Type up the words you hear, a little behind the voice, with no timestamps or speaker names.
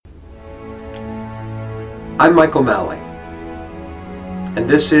I'm Michael Malley, and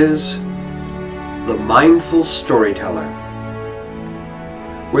this is The Mindful Storyteller,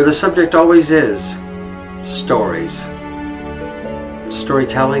 where the subject always is stories.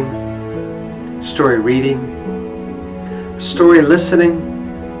 Storytelling, story reading, story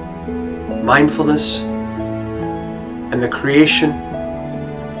listening, mindfulness, and the creation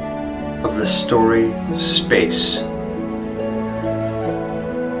of the story space.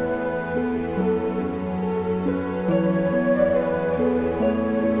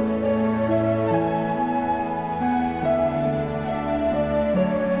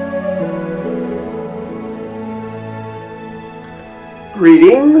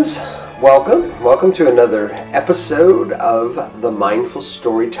 Greetings, welcome to another episode of The Mindful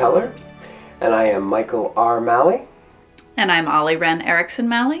Storyteller, and I am Michael R. Malley. And I'm Ollie Wren Erickson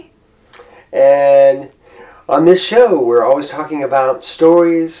Malley. And on this show, we're always talking about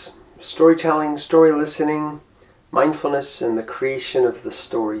stories, storytelling, story listening, mindfulness, and the creation of the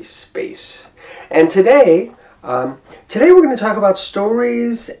story space. And today we're going to talk about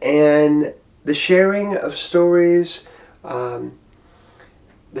stories and the sharing of stories.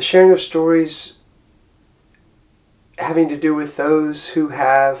 The sharing of stories having to do with those who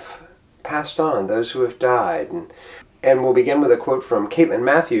have passed on, those who have died. And we'll begin with a quote from Caitlin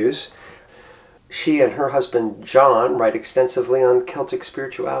Matthews. She and her husband John write extensively on Celtic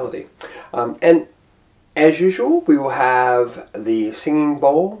spirituality. And as usual, we will have the singing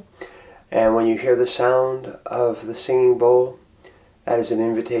bowl. And when you hear the sound of the singing bowl, that is an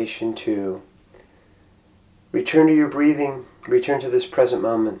invitation to return to your breathing, return to this present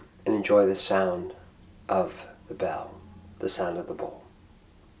moment, and enjoy the sound of the bell, the sound of the bowl.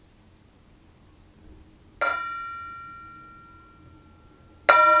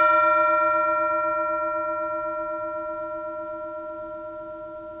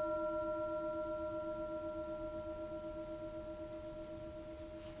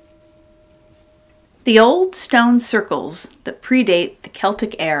 The old stone circles that predate the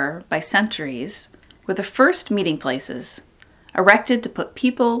Celtic era by centuries were the first meeting places, erected to put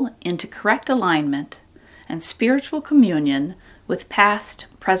people into correct alignment and spiritual communion with past,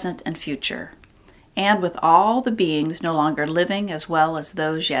 present, and future, and with all the beings no longer living as well as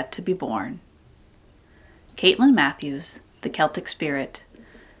those yet to be born. Caitlin Matthews, The Celtic Spirit,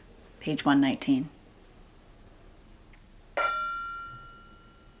 page 119.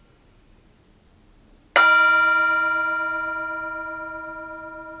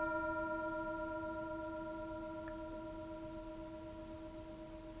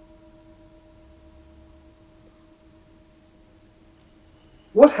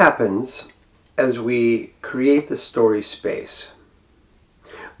 What happens as we create the story space?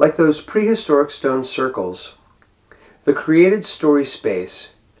 Like those prehistoric stone circles, the created story space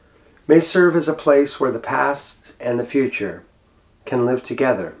may serve as a place where the past and the future can live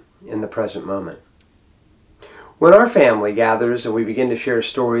together in the present moment. When our family gathers and we begin to share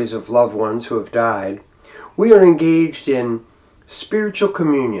stories of loved ones who have died, we are engaged in spiritual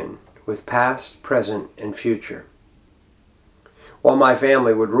communion with past, present, and future. While my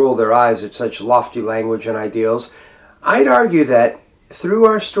family would roll their eyes at such lofty language and ideals, I'd argue that through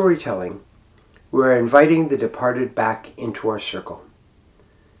our storytelling, we are inviting the departed back into our circle.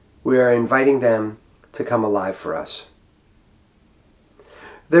 We are inviting them to come alive for us.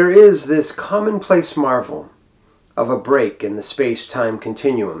 There is this commonplace marvel of a break in the space-time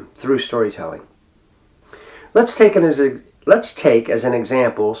continuum through storytelling. Let's take as an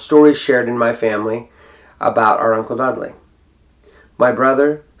example stories shared in my family about our Uncle Dudley. My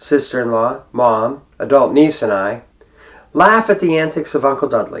brother, sister-in-law, mom, adult niece, and I laugh at the antics of Uncle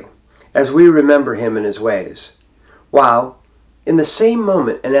Dudley as we remember him and his ways, while in the same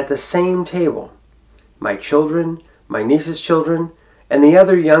moment and at the same table, my children, my niece's children, and the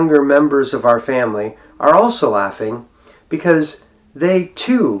other younger members of our family are also laughing because they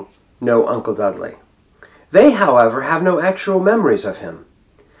too know Uncle Dudley. They, however, have no actual memories of him.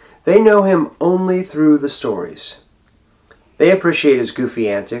 They know him only through the stories. They appreciate his goofy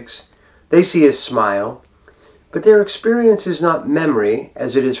antics, they see his smile, but their experience is not memory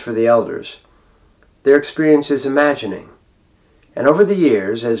as it is for the elders. Their experience is imagining. And over the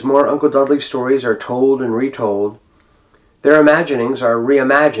years, as more Uncle Dudley stories are told and retold, their imaginings are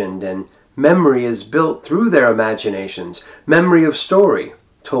reimagined and memory is built through their imaginations, memory of story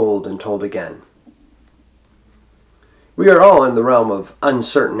told and told again. We are all in the realm of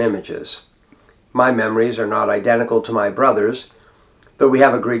uncertain images. My memories are not identical to my brother's, though we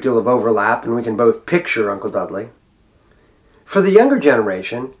have a great deal of overlap and we can both picture Uncle Dudley. For the younger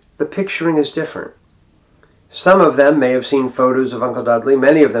generation, the picturing is different. Some of them may have seen photos of Uncle Dudley,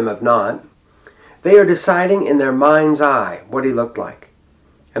 many of them have not. They are deciding in their mind's eye what he looked like,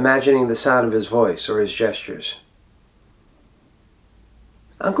 imagining the sound of his voice or his gestures.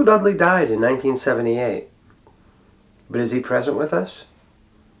 Uncle Dudley died in 1978. But is he present with us?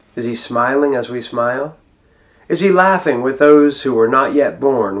 Is he smiling as we smile? Is he laughing with those who were not yet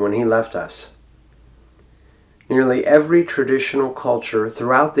born when he left us? Nearly every traditional culture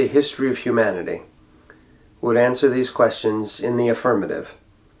throughout the history of humanity would answer these questions in the affirmative,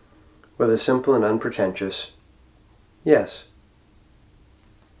 with a simple and unpretentious yes.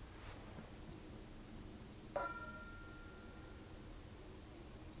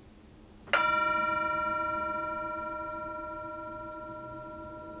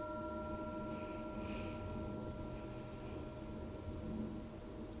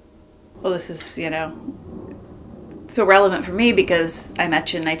 Well, this is, so relevant for me because I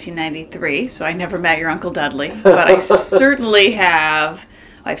met you in 1993, so I never met your Uncle Dudley. But I certainly have,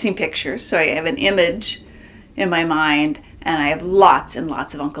 I've seen pictures, so I have an image in my mind, and I have lots and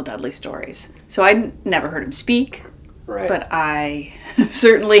lots of Uncle Dudley stories. So I never heard him speak, Right. but I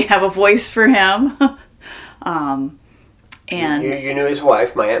certainly have a voice for him. And you knew his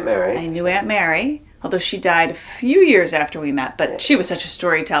wife, my Aunt Mary. I knew Aunt Mary, although she died a few years after we met, but she was such a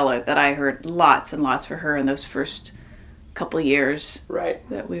storyteller that I heard lots and lots for her in those first couple of years Right.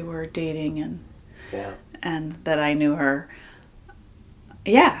 that we were dating Yeah. and that I knew her.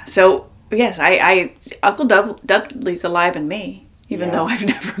 Yeah, so yes, I Uncle Dudley's alive in me, even though I've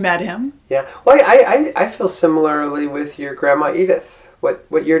never met him. Yeah. Well, I feel similarly with your grandma Edith.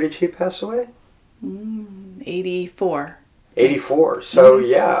 What year did she pass away? 84. 84. So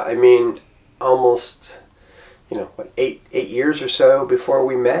yeah, I mean, almost, 8 years or so before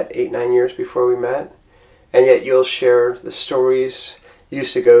we met, 9 years before we met, and yet you'll share the stories. You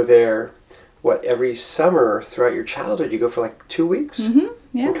used to go there, every summer throughout your childhood? You go for like 2 weeks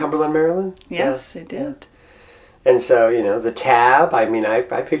in Cumberland, Maryland. Yes, I did. And so, the tab, I mean, I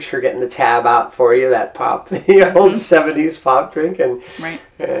picture getting the tab out for you, that pop, the old 70s pop drink, and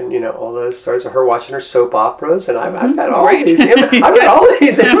all those stories of her watching her soap operas, and I've got all these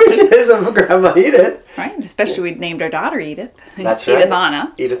images of Grandma Edith. Right, especially we named our daughter Edith. That's right. Edith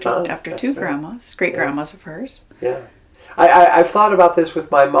Anna. Edith Anna. After two grandmas, great-grandmas of hers. Yeah. I've thought about this with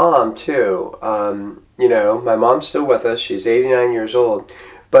my mom, too. My mom's still with us. She's 89 years old.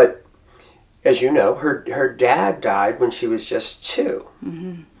 But as you know, her dad died when she was just 2.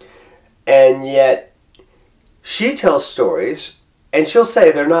 Mm-hmm. And yet she tells stories, and she'll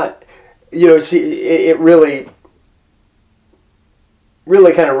say they're not, it really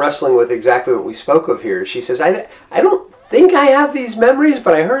kind of wrestling with exactly what we spoke of here. She says, I don't think I have these memories,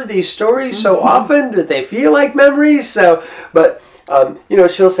 but I heard these stories so often that they feel like memories. So, but,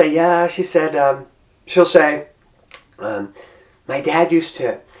 she'll say, she'll say, my dad used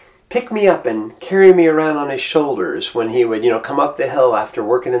to pick me up and carry me around on his shoulders when he would, come up the hill after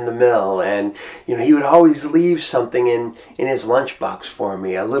working in the mill. And, he would always leave something in his lunchbox for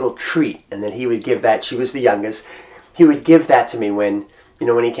me, a little treat. And then he would give that, she was the youngest, he would give that to me when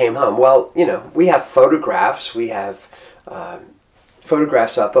he came home. Well, we have photographs. We have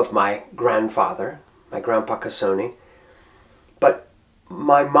photographs up of my grandfather, my Grandpa Cassoni. But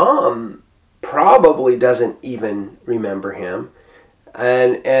my mom probably doesn't even remember him.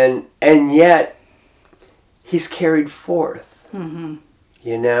 And yet he's carried forth, and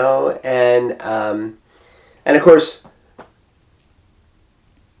of course,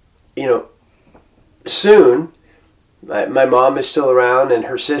 soon my mom is still around, and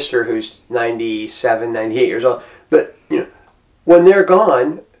her sister, who's 97, 98 years old, but when they're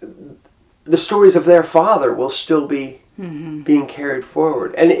gone, the stories of their father will still be being carried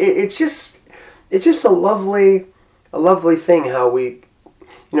forward, and it's just a lovely thing how we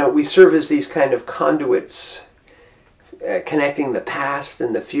serve as these kind of conduits, connecting the past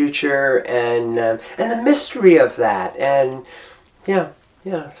and the future, and the mystery of that, and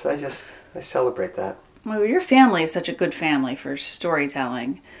so I celebrate that. Well, your family is such a good family for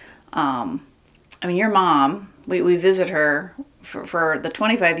storytelling. Your mom, we visit her for the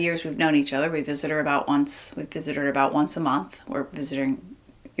 25 years we've known each other. We visit her about once. We visit her about once a month.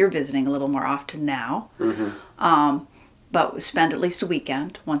 You're visiting a little more often now. Mm-hmm. But we spend at least a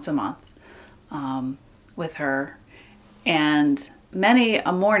weekend once a month with her. And many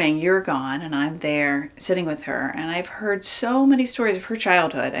a morning you're gone and I'm there sitting with her. And I've heard so many stories of her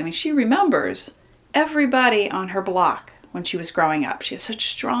childhood. I mean, she remembers everybody on her block when she was growing up. She has such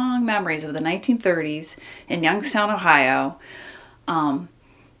strong memories of the 1930s in Youngstown, Ohio,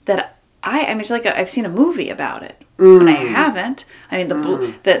 that it's like I've seen a movie about it. And I haven't. I mean,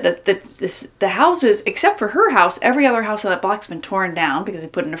 the houses, except for her house, every other house on that block's been torn down because they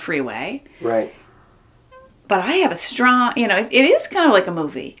put in a freeway. Right. but I have a strong, it is kind of like a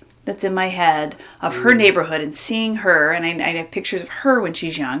movie that's in my head of her neighborhood and seeing her. And I have pictures of her when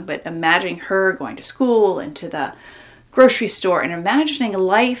she's young, but imagining her going to school and to the grocery store and imagining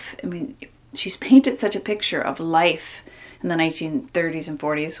life. I mean, she's painted such a picture of life in the 1930s and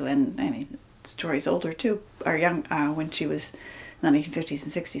 40s when, Story's older too, or young, when she was in the 1950s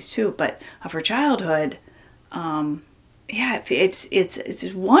and 60s too, but of her childhood.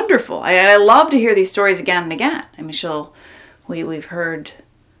 It's wonderful. I love to hear these stories again and again. I mean, we've heard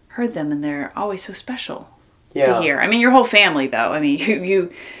them, and they're always so special to hear. I mean, your whole family, though. I mean,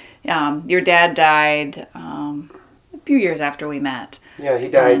 your dad died a few years after we met. Yeah, he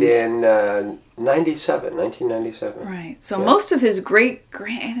died in 1997. Right. So most of his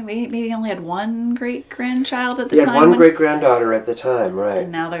maybe he only had one great-grandchild at the time. He had one great-granddaughter at the time, right.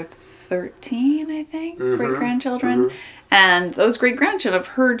 And now they're 13, I think, great-grandchildren. Mm-hmm. And those great-grandchildren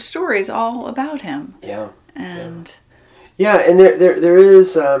have heard stories all about him. Yeah. And... Yeah, and there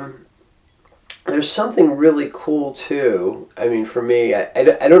is... there's something really cool, too. I mean, for me, I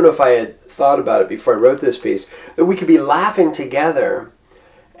don't know if I had thought about it before I wrote this piece, that we could be laughing together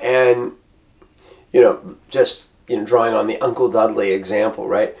and, just, drawing on the Uncle Dudley example,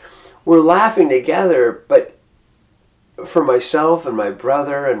 right? We're laughing together, but for myself and my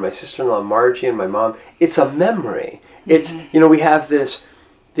brother and my sister-in-law Margie and my mom, it's a memory. It's, we have these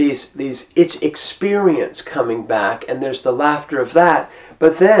it's experience coming back, and there's the laughter of that,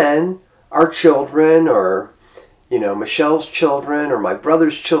 but then our children or, Michelle's children or my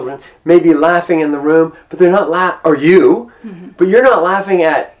brother's children may be laughing in the room, but they're not or you, but you're not laughing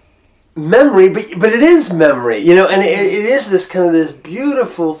at memory, but it is memory, and it is this kind of this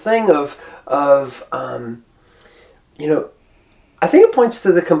beautiful thing of I think it points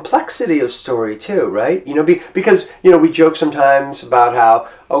to the complexity of story too, right? Because we joke sometimes about how,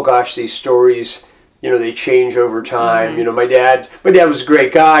 oh gosh, these stories, they change over time. Mm-hmm. My dad was a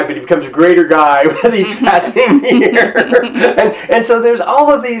great guy, but he becomes a greater guy with each passing year. and so there's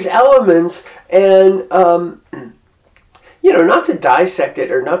all of these elements, and not to dissect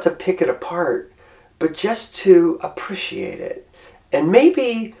it or not to pick it apart, but just to appreciate it. And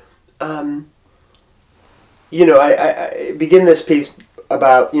maybe I begin this piece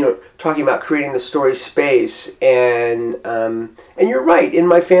about, talking about creating the story space, and you're right, in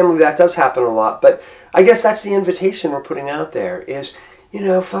my family that does happen a lot, but I guess that's the invitation we're putting out there is,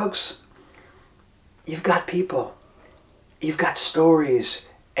 folks, you've got people, you've got stories,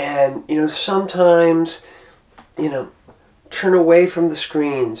 and, sometimes, turn away from the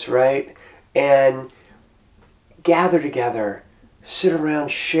screens, right, and gather together, sit around,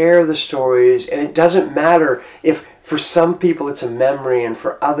 share the stories, and it doesn't matter if for some people it's a memory and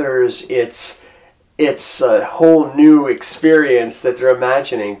for others it's a whole new experience that they're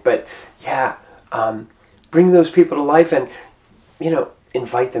imagining. But bring those people to life and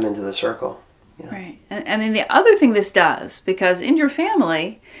invite them into the circle. Right. And I mean, the other thing this does, because in your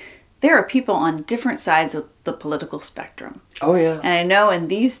family there are people on different sides of the political spectrum. Oh yeah. And I know in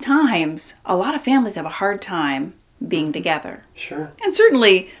these times a lot of families have a hard time being together. Sure. And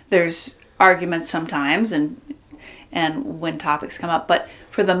certainly there's arguments sometimes and when topics come up, but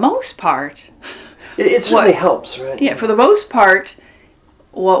for the most part it certainly helps, right? Yeah, for the most part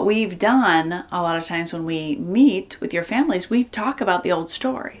what we've done a lot of times when we meet with your families, we talk about the old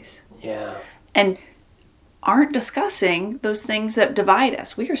stories. Yeah. And aren't discussing those things that divide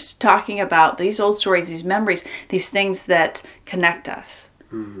us. We are talking about these old stories, these memories, these things that connect us.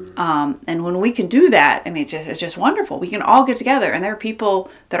 Mm-hmm. And when we can do that, I mean, it's just wonderful. We can all get together, and there are people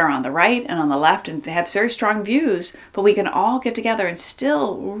that are on the right and on the left and have very strong views, but we can all get together and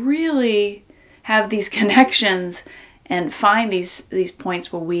still really have these connections and find these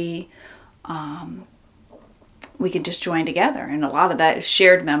points where we can just join together. And a lot of that is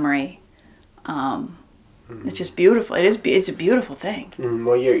shared memory. It's just beautiful. It's a beautiful thing.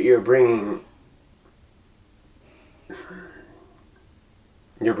 Well, you're bringing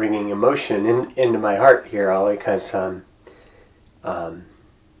emotion into my heart here, Ollie, because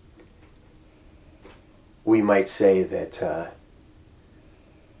we might say that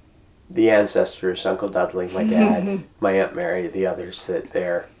the ancestors, Uncle Dudley, my dad, my Aunt Mary, the others, that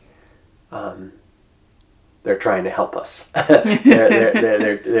they're trying to help us.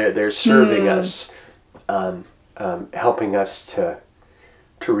 they're serving us, helping us to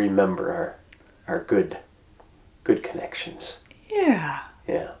remember our good connections. Yeah.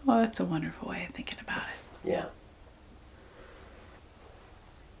 Yeah. Well, that's a wonderful way of thinking about it. Yeah.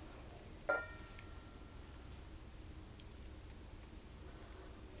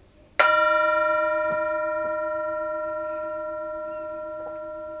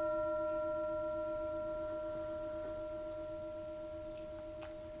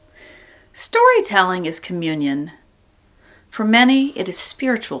 Storytelling is communion. For many, it is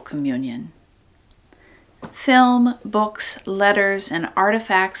spiritual communion. Film, books, letters, and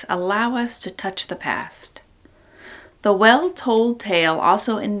artifacts allow us to touch the past. The well-told tale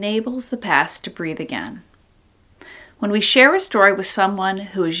also enables the past to breathe again. When we share a story with someone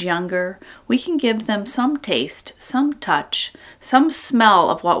who is younger, we can give them some taste, some touch, some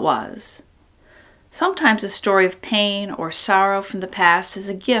smell of what was. Sometimes a story of pain or sorrow from the past is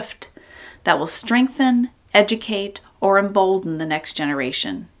a gift that will strengthen, educate, or embolden the next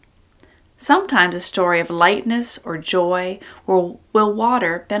generation. Sometimes a story of lightness or joy will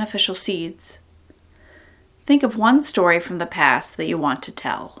water beneficial seeds. Think of one story from the past that you want to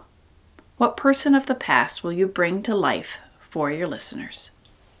tell. What person of the past will you bring to life for your listeners?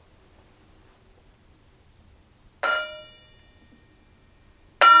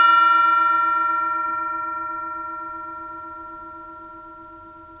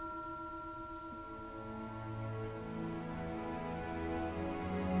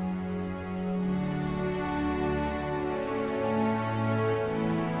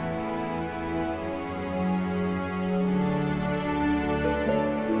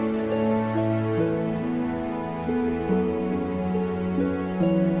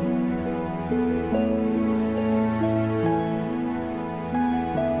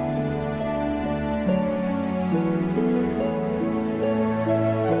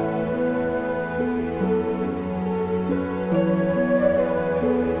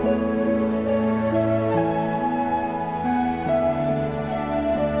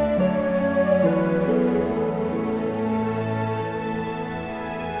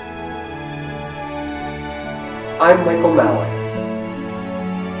 I'm Michael Malley,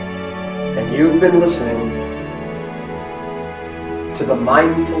 and you've been listening to The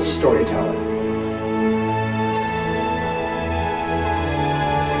Mindful Storyteller.